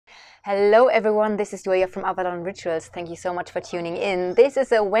Hello everyone, this is Julia from Avalon Rituals. Thank you so much for tuning in. This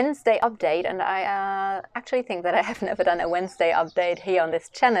is a Wednesday update, and I actually think that I have never done a Wednesday update here on this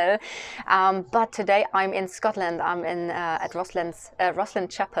channel. But today I'm in Scotland. I'm at Rosslyn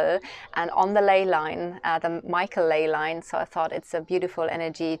Chapel and on the ley line, the Michael ley line. So I thought it's a beautiful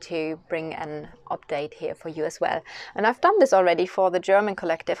energy to bring an update here for you as well. And I've done this already for the German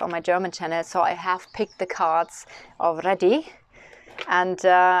collective on my German channel. So I have picked the cards already. And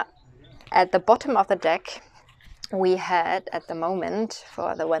at the bottom of the deck, we had at the moment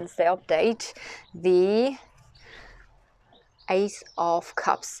for the Wednesday update the Ace of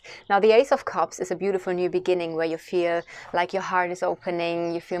Cups. Now the Ace of Cups is a beautiful new beginning where you feel like your heart is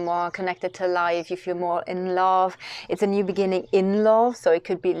opening, you feel more connected to life, you feel more in love. It's a new beginning in love, so it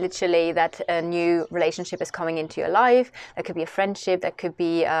could be literally that a new relationship is coming into your life. That could be a friendship, that could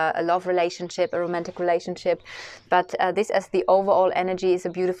be a love relationship, a romantic relationship. But this as the overall energy is a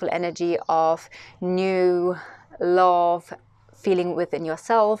beautiful energy of new love, feeling within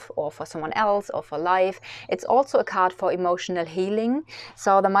yourself or for someone else or for life. It's also a card for emotional healing.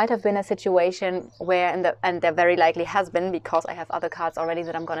 So there might have been a situation where, and there very likely has been, because I have other cards already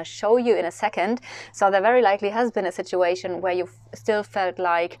that I'm going to show you in a second. So there very likely has been a situation where you still felt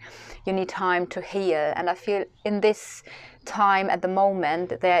like you need time to heal. And I feel in this time at the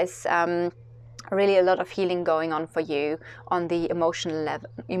moment, there is really a lot of healing going on for you on the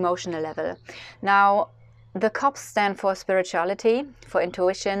emotional level. Now, the cups stand for spirituality, for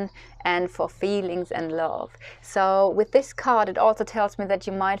intuition, and for feelings and love. So with this card, it also tells me that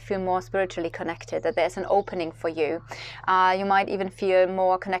you might feel more spiritually connected, that there's an opening for you. You might even feel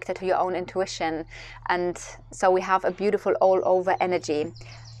more connected to your own intuition. And so we have a beautiful all-over energy.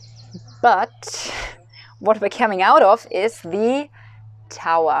 But what we're coming out of is the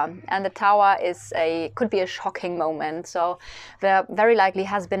Tower, and the Tower could be a shocking moment. So there very likely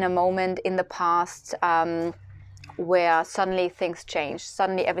has been a moment in the past where suddenly things changed,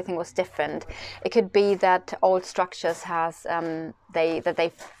 suddenly everything was different. It could be that old structures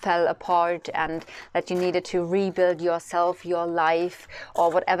they fell apart, and that you needed to rebuild yourself, your life, or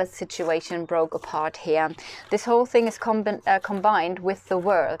whatever situation broke apart here. This whole thing is combined with the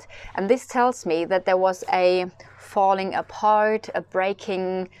world, and this tells me that there was a falling apart, a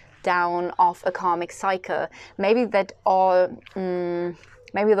breaking down of a karmic cycle. Maybe that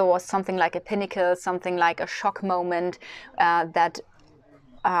maybe there was something like a pinnacle, something like a shock moment that,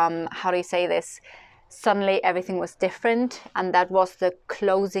 how do you say this? Suddenly everything was different, and that was the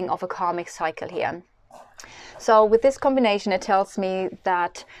closing of a karmic cycle here. So with this combination, it tells me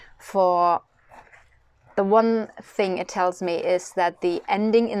that for the one thing it tells me is that the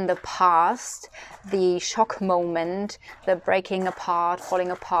ending in the past, the shock moment, the breaking apart,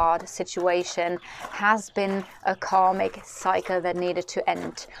 falling apart situation has been a karmic cycle that needed to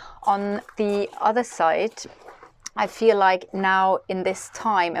end. On the other side, I feel like now in this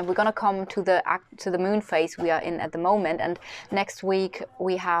time, and we're going to come to the moon phase we are in at the moment, and next week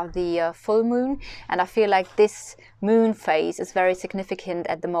we have the full moon, and I feel like this moon phase is very significant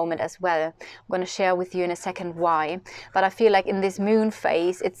at the moment as well. I'm going to share with you in a second why, but I feel like in this moon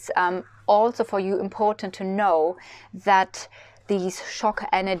phase it's also for you important to know that these shock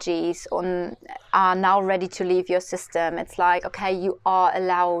energies are now ready to leave your system. It's like, okay, you are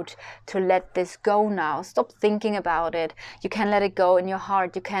allowed to let this go now. Stop thinking about it. You can let it go in your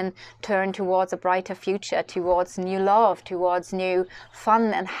heart. You can turn towards a brighter future, towards new love, towards new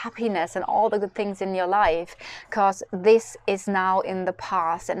fun and happiness and all the good things in your life. Because this is now in the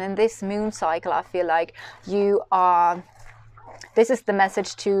past. And in this moon cycle, I feel like this is the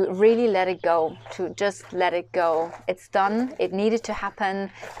message to really let it go, to just let it go. It's done, it needed to happen,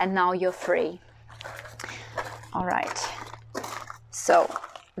 and now you're free. All right. So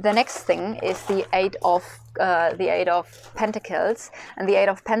the next thing is the Eight of Pentacles, and the Eight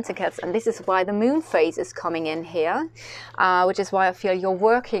of Pentacles, and this is why the moon phase is coming in here, which is why I feel you're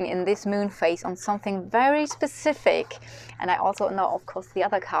working in this moon phase on something very specific. And I also know, of course, the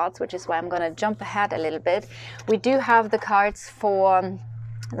other cards, which is why I'm going to jump ahead a little bit. We do have the cards for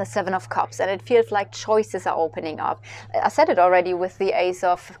the Seven of Cups, and it feels like choices are opening up. I said it already with the Ace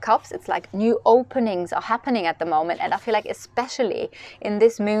of Cups. It's like new openings are happening at the moment, and I feel like especially in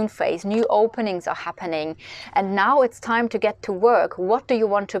this moon phase, new openings are happening, and now it's time to get to work. What do you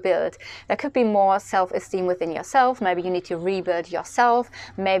want to build? There could be more self-esteem within yourself. Maybe you need to rebuild yourself.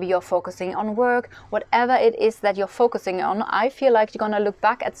 Maybe you're focusing on work. Whatever it is that you're focusing on, I feel like you're going to look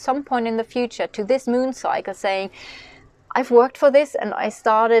back at some point in the future to this moon cycle saying, I've worked for this, and I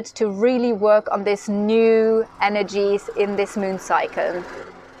started to really work on this new energies in this moon cycle.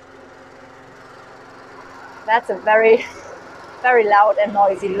 That's a very very loud and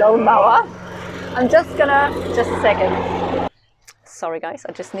noisy lawnmower. I'm just a second. Sorry guys,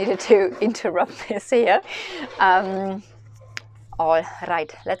 I just needed to interrupt this here. All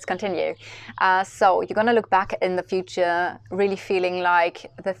right, let's continue. So you're gonna look back in the future, really feeling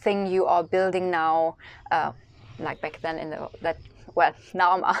like the thing you are building now, like back then well,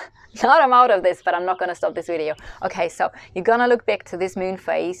 now I'm out of this, but I'm not gonna stop this video. Okay, so you're gonna look back to this moon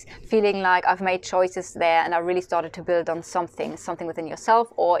phase, feeling like I've made choices there and I really started to build on something within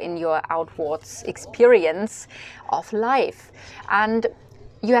yourself or in your outwards experience of life. And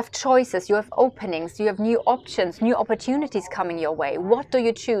you have choices, you have openings, you have new options, new opportunities coming your way. What do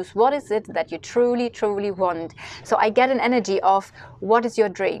you choose? What is it that you truly, truly want? So I get an energy of, what is your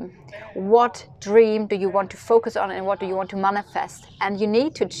dream? What dream do you want to focus on and what do you want to manifest? And you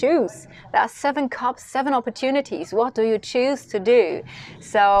need to choose. There are 7 cups, 7 opportunities. What do you choose to do?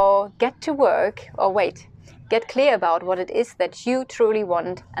 So get to work, or wait. Get clear about what it is that you truly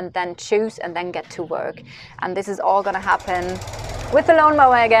want and then choose and then get to work. And this is all gonna happen with the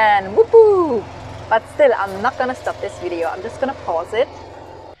lawnmower again. Whoopoo! But still, I'm not gonna stop this video. I'm just gonna pause it.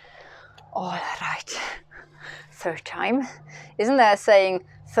 All right. 3rd time. Isn't there a saying,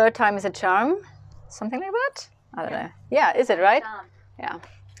 3rd time is a charm? Something like that? I don't know. Yeah, is it right? Yeah.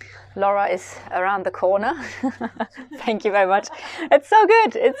 Laura is around the corner. Thank you very much. It's so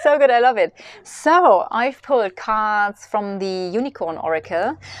good. It's so good. I love it. So I've pulled cards from the Unicorn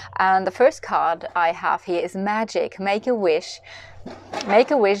Oracle. And the first card I have here is Magic. Make a wish.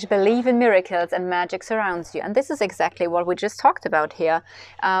 Make a wish, believe in miracles, and magic surrounds you. And this is exactly what we just talked about here.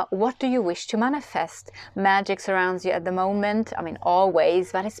 What do you wish to manifest? Magic surrounds you at the moment. I mean,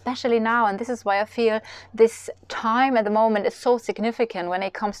 always, but especially now. And this is why I feel this time at the moment is so significant when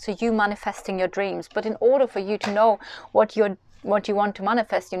it comes to you manifesting your dreams. But in order for you to know what you want to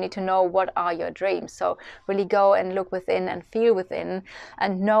manifest, you need to know what are your dreams. So really go and look within and feel within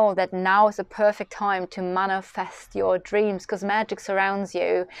and know that now is a perfect time to manifest your dreams, because magic surrounds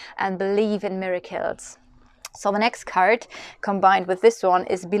you, and believe in miracles. So the next card combined with this one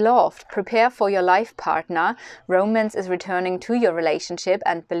is Beloved. Prepare for your life partner. Romance is returning to your relationship,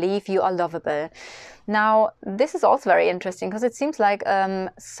 and believe you are lovable. Now, this is also very interesting because it seems like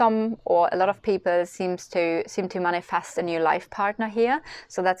some or a lot of people seem to manifest a new life partner here.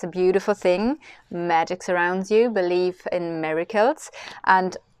 So that's a beautiful thing. Magic surrounds you. Believe in miracles.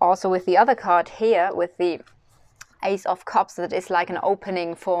 And also with the other card here, with the Ace of Cups, that is like an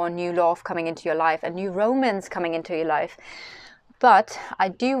opening for new love coming into your life, a new romance coming into your life. But I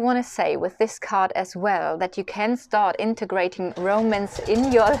do want to say with this card as well that you can start integrating romance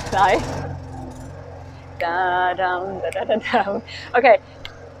in your life. Da, dum, da, da, da, dum. Okay,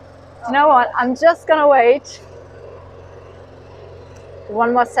 you know what? I'm just gonna wait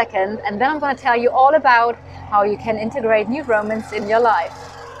 1 more second, and then I'm gonna tell you all about how you can integrate new romance in your life.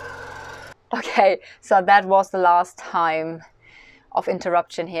 Okay, so that was the last time of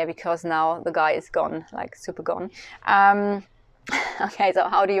interruption here, because now the guy is gone, like super gone. Okay, so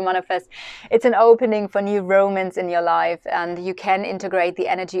how do you manifest? It's an opening for new romance in your life, and you can integrate the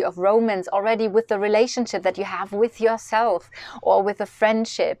energy of romance already with the relationship that you have with yourself or with a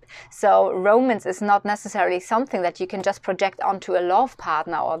friendship. So romance is not necessarily something that you can just project onto a love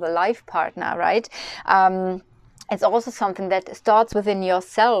partner or the life partner, right? It's also something that starts within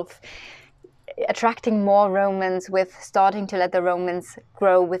yourself. Attracting more romance with starting to let the romance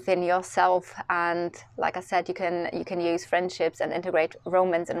grow within yourself. And like I said, you can use friendships and integrate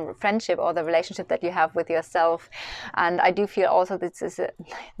romance and friendship or the relationship that you have with yourself. And I do feel also this is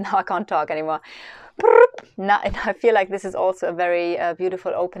now I can't talk anymore. Now, and I feel like this is also a very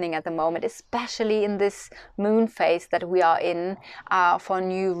beautiful opening at the moment, especially in this moon phase that we are in, for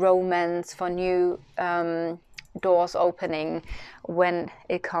new romance, for new doors opening when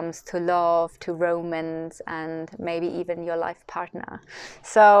it comes to love, to romance, and maybe even your life partner.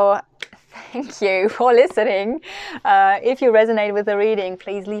 So thank you for listening. If you resonate with the reading,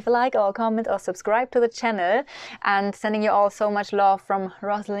 please leave a like or a comment or subscribe to the channel. And sending you all so much love from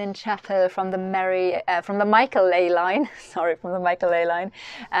Rosslyn Chapel, from the Michael ley line. Sorry, from the Michael ley line.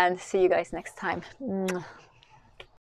 And see you guys next time.